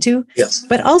tap into. Yes.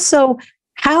 But also,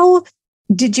 how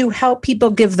did you help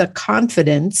people give the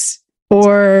confidence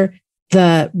or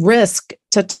the risk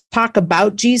to talk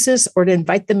about Jesus or to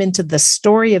invite them into the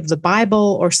story of the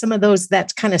Bible or some of those,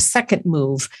 that kind of second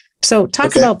move? So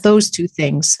talk about those 2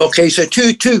 things. Okay, so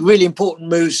two really important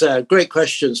moves there. Great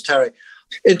questions, Terry.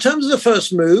 In terms of the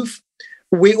first move,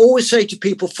 we always say to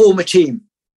people, form a team.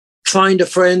 Find a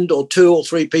friend or 2 or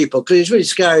 3 people, because it's really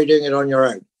scary doing it on your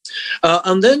own.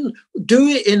 And then do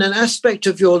it in an aspect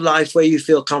of your life where you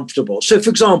feel comfortable. So, for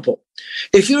example,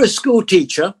 if you're a school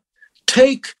teacher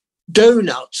take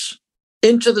donuts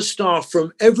into the staff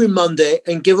room every Monday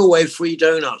and give away free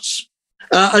donuts.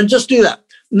 And just do that.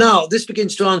 Now, this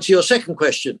begins to answer your second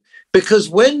question, because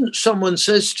when someone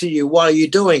says to you, why are you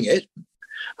doing it?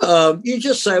 You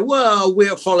just say, well, we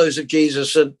are followers of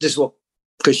Jesus and this is what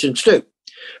Christians do.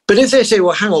 But if they say,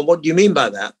 well, hang on, what do you mean by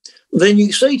that? Then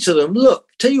you say to them, look,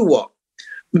 tell you what,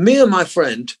 me and my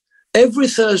friend, every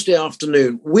Thursday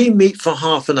afternoon, we meet for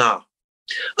half an hour.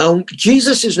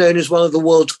 Jesus is known as one of the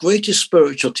world's greatest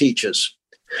spiritual teachers.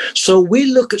 So we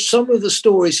look at some of the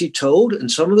stories he told and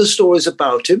some of the stories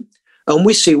about him, and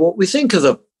we see what we think of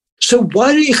them. So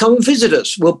why don't you come and visit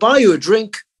us? We'll buy you a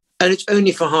drink, and it's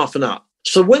only for half an hour.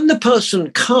 So when the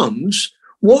person comes,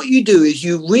 what you do is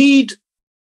you read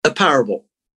a parable,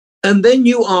 and then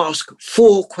you ask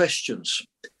 4 questions.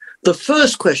 The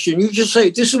first question, you just say,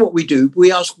 this is what we do.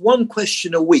 We ask 1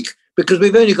 question a week because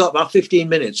we've only got about 15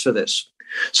 minutes for this.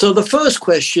 So the first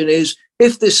question is,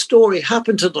 if this story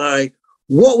happened today,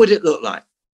 what would it look like?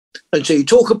 And so you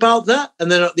talk about that. And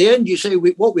then at the end, you say,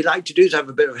 what we'd like to do is have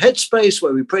a bit of headspace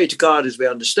where we pray to God as we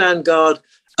understand God.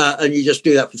 And you just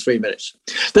do that for 3 minutes.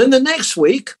 Then the next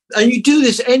week, and you do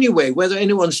this anyway, whether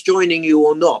anyone's joining you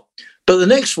or not. But the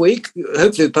next week,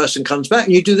 hopefully the person comes back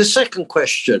and you do the second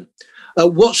question.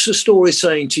 What's the story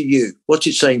saying to you? What's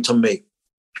it saying to me?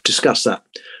 Discuss that.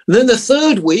 And then the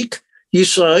third week, you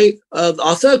say,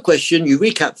 our third question, you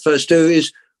recap the first 2,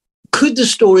 is, could the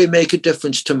story make a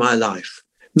difference to my life?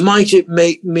 Might it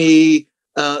make me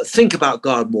think about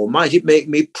God more? Might it make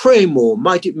me pray more?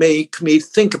 Might it make me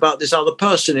think about this other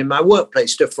person in my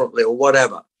workplace differently or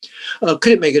whatever?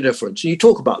 Could it make a difference? And you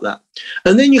talk about that.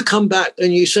 And then you come back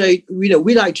and you say,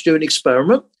 we like to do an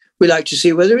experiment. We like to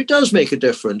see whether it does make a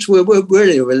difference. We're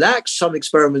really relaxed. Some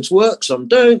experiments work, some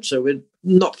don't. So we're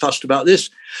not fussed about this.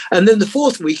 And then the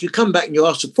fourth week, you come back and you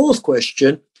ask the fourth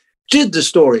question, did the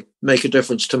story make a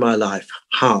difference to my life?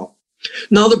 How?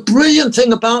 Now, the brilliant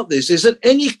thing about this is that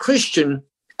any Christian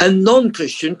and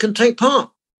non-Christian can take part.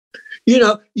 You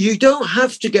don't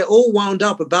have to get all wound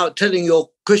up about telling your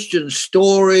Christian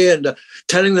story and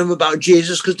telling them about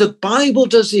Jesus, because the Bible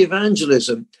does the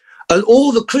evangelism. And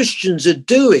all the Christians are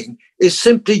doing is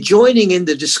simply joining in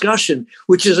the discussion,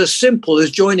 which is as simple as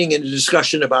joining in a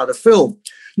discussion about a film.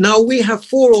 Now, we have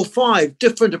 4 or 5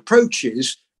 different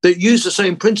approaches that use the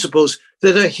same principles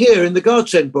that are here in the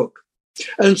Godsend book.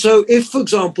 And so if, for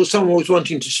example, someone was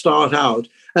wanting to start out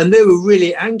and they were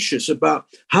really anxious about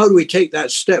how do we take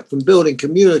that step from building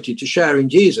community to sharing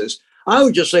Jesus, I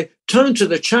would just say, turn to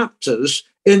the chapters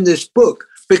in this book,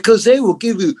 because they will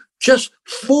give you just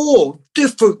 4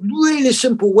 different, really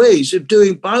simple ways of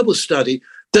doing Bible study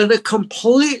that are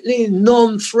completely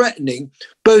non-threatening,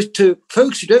 both to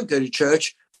folks who don't go to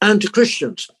church and to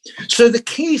Christians. So the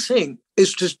key thing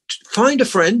is to find a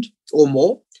friend or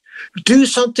more, do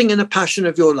something in a passion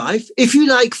of your life. If you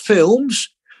like films,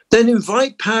 then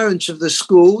invite parents of the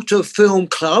school to a film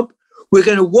club. We're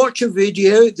going to watch a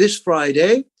video this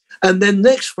Friday, and then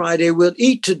next Friday we'll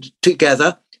eat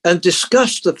together and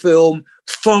discuss the film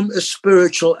from a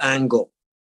spiritual angle.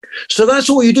 So that's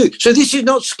all you do. So this is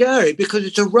not scary because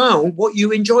it's around what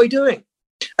you enjoy doing.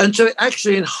 And so it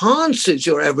actually enhances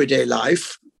your everyday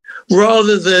life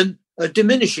rather than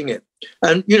diminishing it.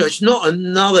 And, it's not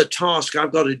another task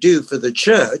I've got to do for the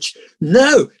church.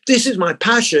 No, this is my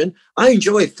passion. I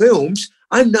enjoy films.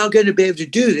 I'm now going to be able to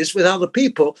do this with other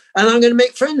people, and I'm going to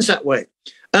make friends that way.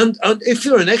 And if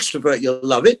you're an extrovert, you'll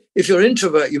love it. If you're an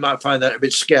introvert, you might find that a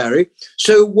bit scary.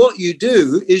 So what you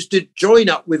do is to join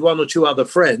up with 1 or 2 other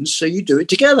friends, so you do it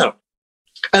together.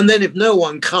 And then if no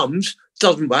one comes,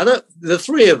 doesn't matter. The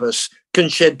 3 of us can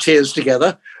shed tears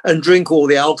together and drink all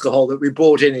the alcohol that we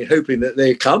brought in hoping that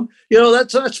they come.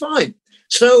 That's fine.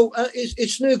 So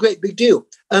it's no great big deal.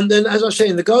 And then, as I say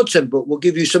in the Godsend book, we'll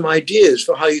give you some ideas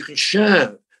for how you can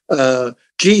share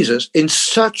Jesus in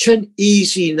such an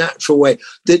easy, natural way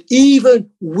that even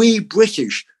we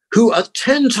British, who are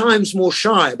 10 times more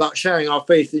shy about sharing our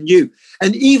faith than you,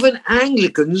 and even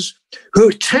Anglicans, who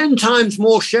are 10 times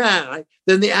more shy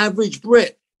than the average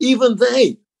Brit, even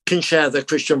they can share their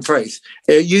Christian faith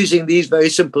using these very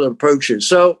simple approaches.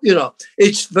 So,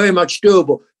 it's very much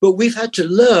doable. But we've had to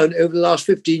learn over the last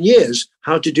 15 years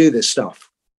how to do this stuff.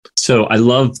 So I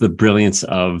love the brilliance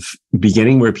of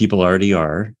beginning where people already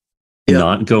are,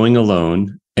 not going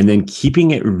alone, and then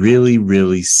keeping it really,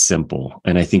 really simple.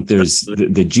 And I think there's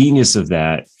the genius of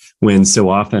that, when so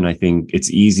often I think it's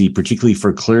easy, particularly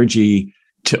for clergy,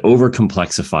 to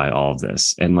over-complexify all of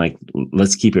this. And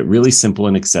let's keep it really simple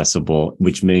and accessible,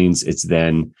 which means it's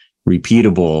then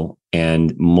repeatable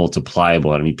and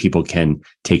multipliable. I mean, people can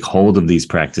take hold of these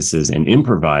practices and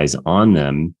improvise on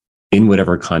them in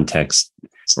whatever context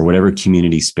or whatever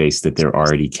community space that they're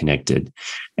already connected.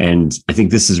 And I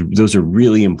think those are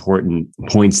really important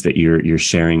points that you're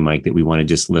sharing, Mike, that we want to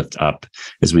just lift up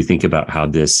as we think about how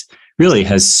this really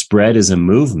has spread as a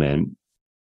movement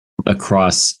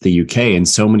across the UK in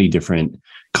so many different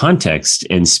contexts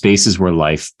and spaces where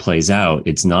life plays out.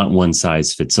 It's not one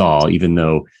size fits all, even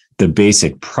though the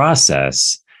basic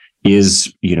process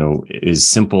is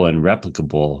simple and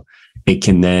replicable. It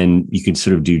can then, you can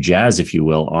sort of do jazz, if you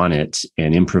will, on it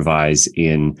and improvise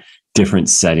in different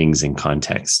settings and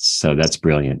contexts. So that's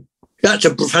brilliant. That's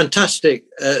a fantastic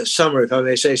summary, if I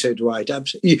may say so, Dwight.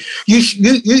 Absolutely.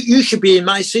 You should be in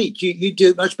my seat. You do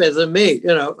it much better than me,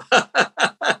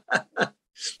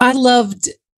 I loved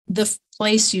the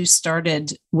place you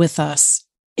started with us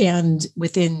and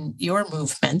within your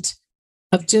movement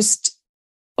of just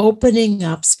opening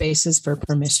up spaces for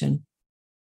permission.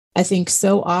 I think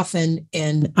so often,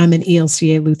 and I'm an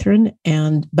ELCA Lutheran,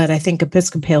 but I think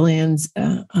Episcopalians,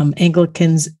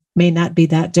 Anglicans may not be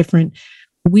that different.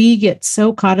 We get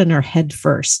so caught in our head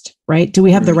first, right? Do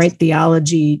we have the right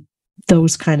theology?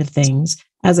 Those kind of things,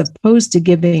 as opposed to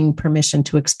giving permission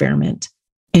to experiment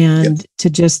and to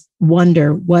just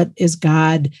wonder, what is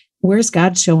God? Where's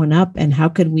God showing up, and how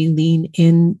can we lean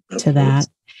into that?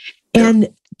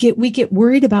 And we get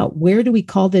worried about, where do we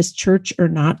call this church or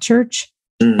not church?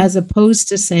 As opposed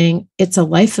to saying it's a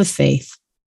life of faith,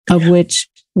 of which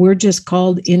we're just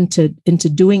called into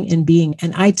doing and being.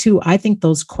 And I think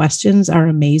those questions are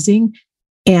amazing.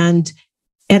 And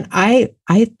I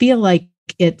feel like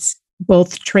it's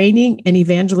both training and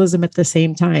evangelism at the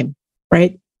same time,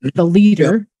 right? The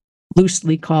leader,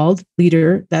 loosely called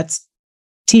leader, that's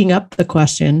teeing up the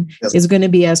question, is going to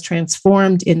be as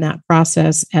transformed in that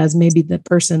process as maybe the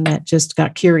person that just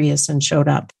got curious and showed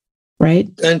up.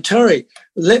 Right. And Terry,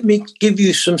 let me give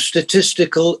you some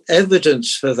statistical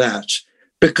evidence for that,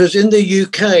 because in the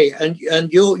UK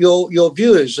and your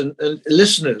viewers and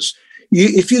listeners,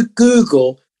 if you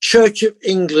Google Church of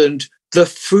England, the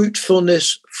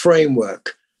fruitfulness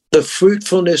framework.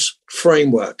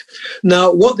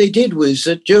 Now, what they did was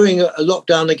that during a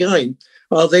lockdown again,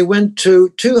 they went to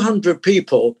 200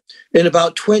 people in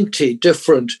about 20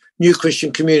 different new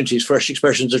Christian communities, fresh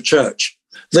expressions of church.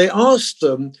 They asked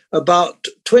them about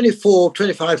 24,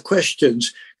 25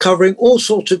 questions covering all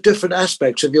sorts of different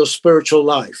aspects of your spiritual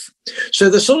life. So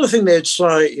the sort of thing they'd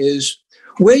say is,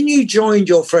 when you joined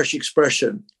your fresh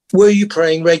expression, were you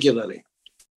praying regularly?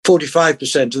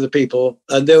 45% of the people,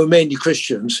 and they were mainly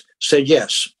Christians, said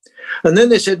yes. And then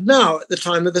they said, now, at the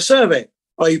time of the survey,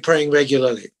 are you praying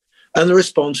regularly? And the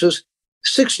response was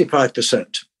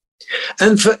 65%.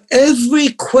 And for every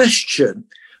question,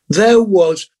 there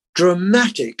was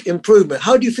dramatic improvement.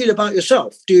 How do you feel about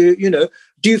yourself? Do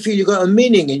you feel you got a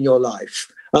meaning in your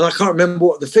life? And I can't remember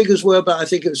what the figures were, but I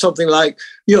think it was something like,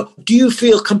 do you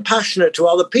feel compassionate to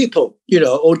other people?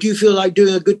 Or do you feel like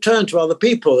doing a good turn to other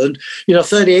people? And,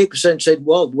 38% said,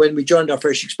 well, when we joined our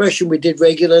fresh expression, we did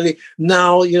regularly.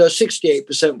 Now,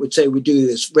 68% would say we do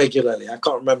this regularly. I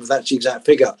can't remember if that's the exact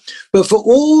figure. But for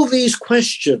all these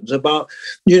questions about,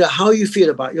 how you feel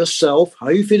about yourself, how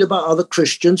you feel about other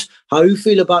Christians, how you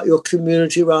feel about your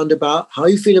community roundabout, how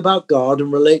you feel about God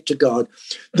and relate to God,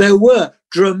 there were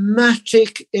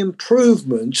dramatic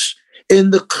improvements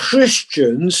in the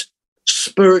Christians'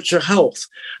 spiritual health.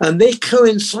 And they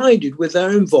coincided with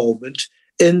their involvement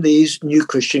in these new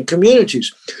Christian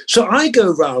communities. So I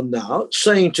go around now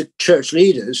saying to church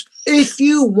leaders, if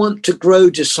you want to grow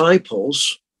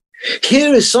disciples,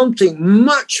 here is something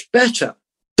much better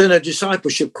than a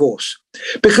discipleship course.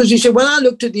 Because you said, when I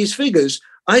looked at these figures,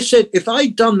 I said, if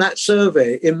I'd done that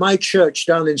survey in my church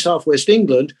down in Southwest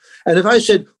England, and if I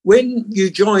said, when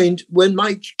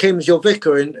Mike came as your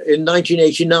vicar in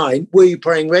 1989, were you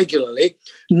praying regularly?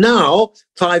 Now,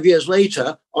 5 years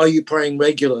later, are you praying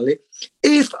regularly?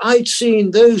 If I'd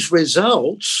seen those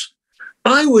results,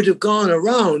 I would have gone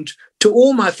around to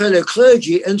all my fellow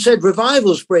clergy and said,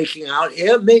 revival's breaking out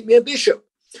here, make me a bishop.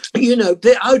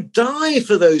 I would die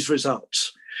for those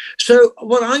results. So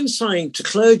what I'm saying to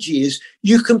clergy is,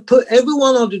 you can put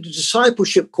everyone under the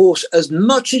discipleship course as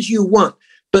much as you want,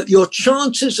 but your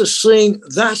chances of seeing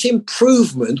that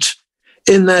improvement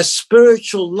in their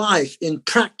spiritual life in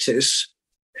practice,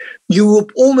 you will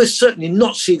almost certainly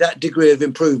not see that degree of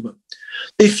improvement.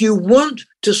 If you want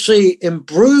to see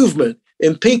improvement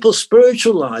in people's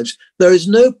spiritual lives, there is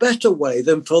no better way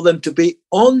than for them to be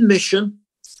on mission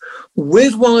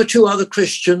with one or two other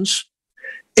Christians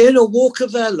in a walk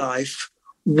of their life,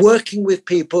 working with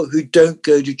people who don't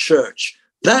go to church.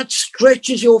 That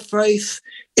stretches your faith,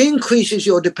 increases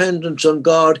your dependence on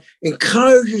God,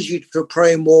 encourages you to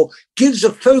pray more, gives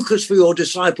a focus for your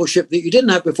discipleship that you didn't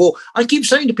have before. I keep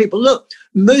saying to people, look,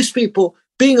 most people,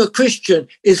 being a Christian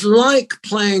is like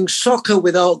playing soccer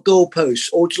without goalposts,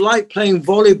 or it's like playing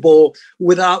volleyball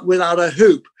without a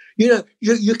hoop.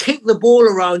 You kick the ball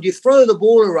around, you throw the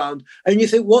ball around, and you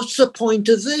think, what's the point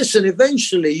of this? And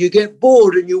eventually you get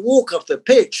bored and you walk off the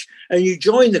pitch and you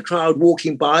join the crowd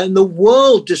walking by, and the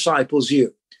world disciples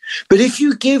you. But if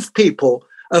you give people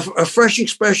a fresh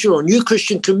expression or new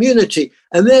Christian community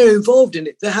and they're involved in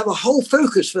it, they have a whole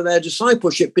focus for their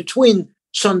discipleship between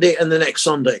Sunday and the next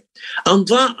Sunday. And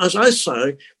that, as I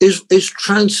say, is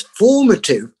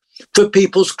transformative for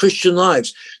people's Christian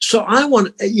lives. So I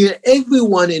want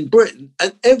everyone in Britain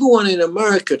and everyone in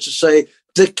America to say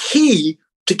the key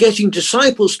to getting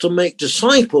disciples to make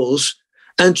disciples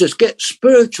and just get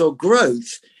spiritual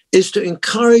growth is to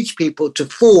encourage people to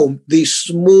form these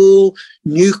small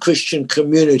new Christian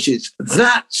communities.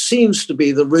 That seems to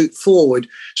be the route forward.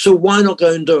 So why not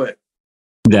go and do it?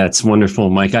 That's wonderful,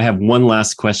 Mike. I have one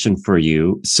last question for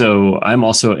you. So I'm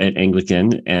also at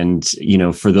Anglican, and,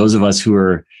 for those of us who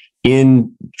are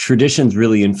in traditions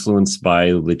really influenced by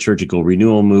the liturgical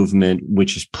renewal movement,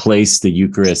 which has placed the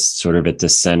Eucharist sort of at the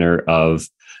center of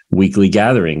weekly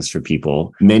gatherings for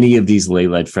people, many of these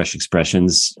lay-led fresh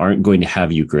expressions aren't going to have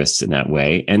Eucharists in that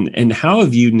way. And how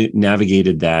have you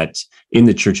navigated that in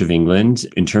the Church of England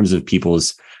in terms of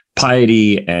people's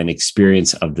piety and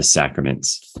experience of the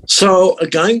sacraments? So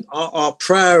again, our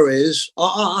prayer is,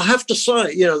 I have to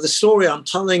say, the story I'm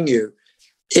telling you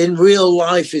in real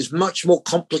life is much more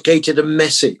complicated and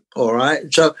messy. All right.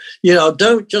 So,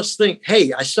 don't just think,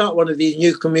 hey, I start one of these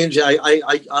new communities.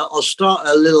 I'll start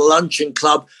a little luncheon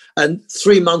club, and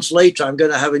 3 months later, I'm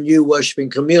going to have a new worshiping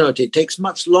community. It takes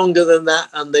much longer than that.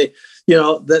 And there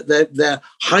are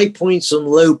high points and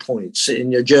low points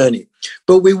in your journey.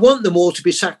 But we want them all to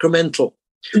be sacramental.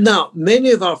 Now,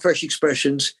 many of our fresh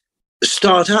expressions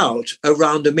start out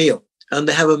around a meal, and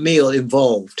they have a meal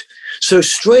involved. So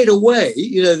straight away,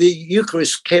 the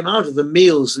Eucharist came out of the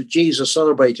meals that Jesus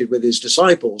celebrated with his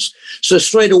disciples. So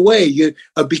straight away, you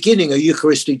are beginning a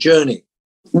Eucharistic journey.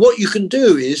 What you can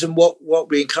do is, and what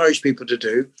we encourage people to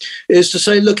do, is to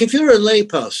say, look, if you're a lay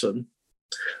person,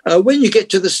 when you get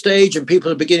to the stage and people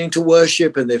are beginning to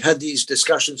worship and they've had these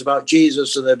discussions about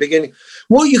Jesus and they're beginning,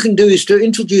 what you can do is to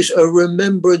introduce a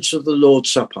remembrance of the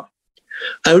Lord's Supper.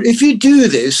 And if you do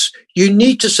this, you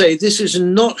need to say this is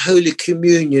not Holy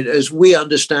Communion as we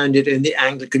understand it in the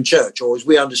Anglican Church, or as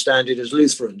we understand it as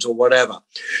Lutherans, or whatever.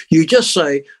 You just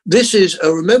say this is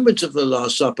a remembrance of the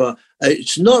Last Supper.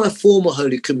 It's not a formal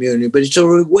Holy Communion, but it's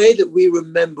a way that we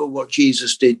remember what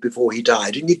Jesus did before he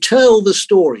died. And you tell the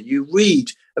story. You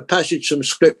read a passage from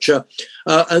Scripture,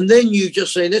 and then you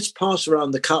just say, let's pass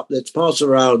around the cup, let's pass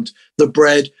around the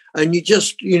bread. And you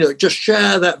just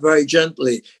share that very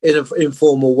gently in an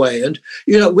informal way. And,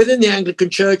 within the Anglican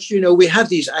Church, we have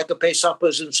these agape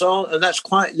suppers and so on, and that's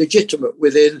quite legitimate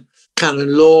within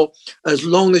canon law, as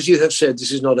long as you have said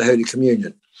this is not a Holy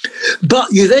Communion.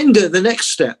 But you then go the next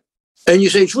step, and you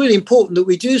say it's really important that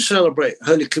we do celebrate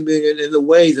Holy Communion in the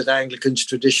way that Anglicans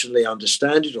traditionally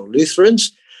understand it, or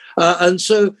Lutherans. And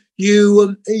so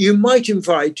you might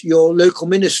invite your local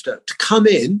minister to come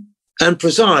in and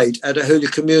preside at a Holy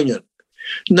Communion.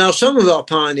 Now, some of our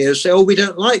pioneers say, we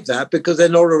don't like that because they're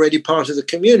not already part of the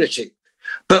community.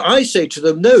 But I say to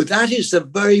them, no, that is the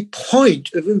very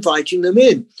point of inviting them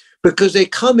in, because they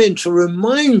come in to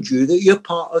remind you that you're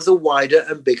part of the wider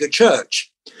and bigger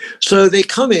church. So they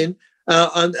come in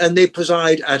and they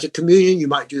preside at a communion. You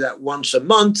might do that once a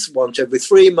month, once every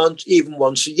 3 months, even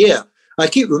once a year. I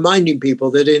keep reminding people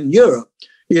that in Europe,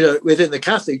 within the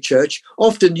Catholic Church,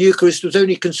 often the Eucharist was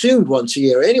only consumed once a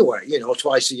year anyway, or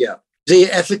twice a year. The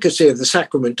efficacy of the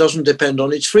sacrament doesn't depend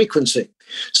on its frequency.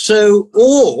 So,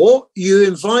 or you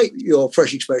invite your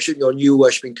fresh expression, your new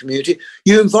worshiping community,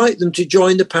 you invite them to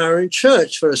join the parent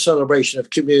church for a celebration of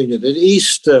communion at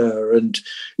Easter and,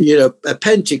 at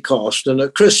Pentecost and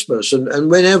at Christmas and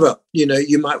whenever,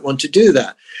 you might want to do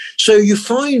that. So you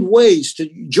find ways to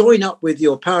join up with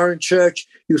your parent church.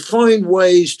 You find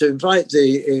ways to invite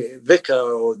the vicar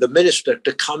or the minister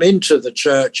to come into the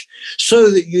church so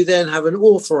that you then have an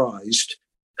authorized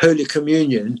Holy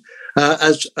Communion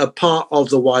as a part of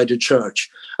the wider church.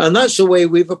 And that's the way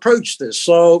we've approached this.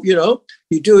 So,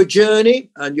 you do a journey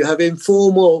and you have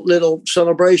informal little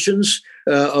celebrations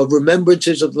of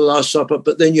remembrances of the Last Supper,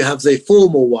 but then you have the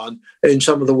formal one in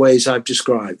some of the ways I've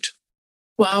described.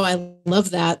 Wow, I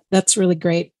love that. That's really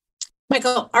great.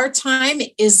 Michael, our time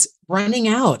is running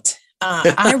out.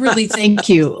 I really thank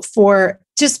you for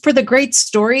just for the great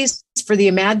stories, for the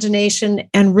imagination,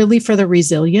 and really for the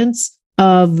resilience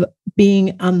of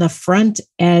being on the front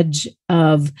edge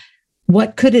of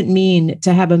what could it mean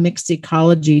to have a mixed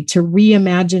ecology, to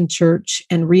reimagine church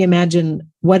and reimagine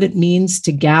what it means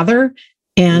to gather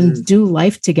and do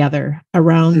life together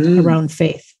around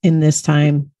faith in this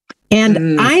time.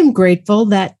 And I'm grateful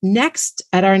that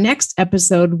at our next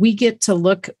episode, we get to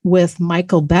look with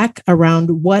Michael Beck around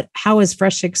how has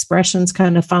Fresh Expressions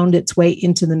kind of found its way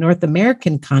into the North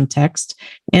American context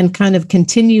and kind of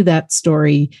continue that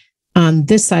story on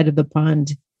this side of the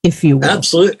pond, if you will.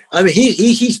 Absolutely. I mean,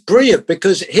 he's brilliant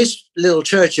because his little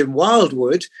church in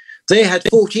Wildwood, they had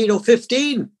 14 or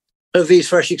 15 of these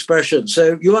Fresh Expressions.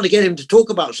 So you want to get him to talk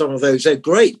about some of those. They're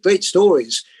great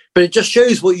stories. But it just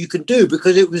shows what you can do,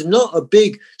 because it was not a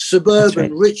big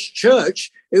suburban rich church.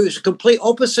 It was a complete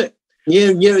opposite,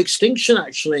 near extinction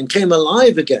actually, and came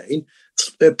alive again,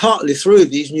 partly through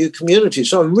these new communities.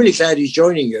 So I'm really glad he's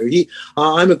joining you.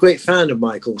 I'm a great fan of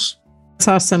Michael's. That's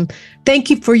awesome. Thank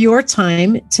you for your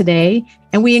time today.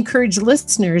 And we encourage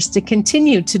listeners to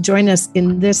continue to join us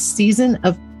in this season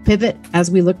of Pivot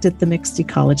as we looked at the mixed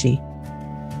ecology.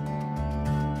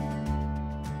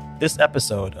 This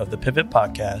episode of the Pivot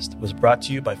Podcast was brought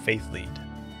to you by Faith Lead.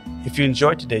 If you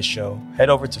enjoyed today's show,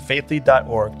 head over to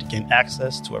faithlead.org to gain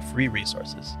access to our free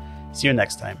resources. See you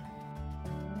next time.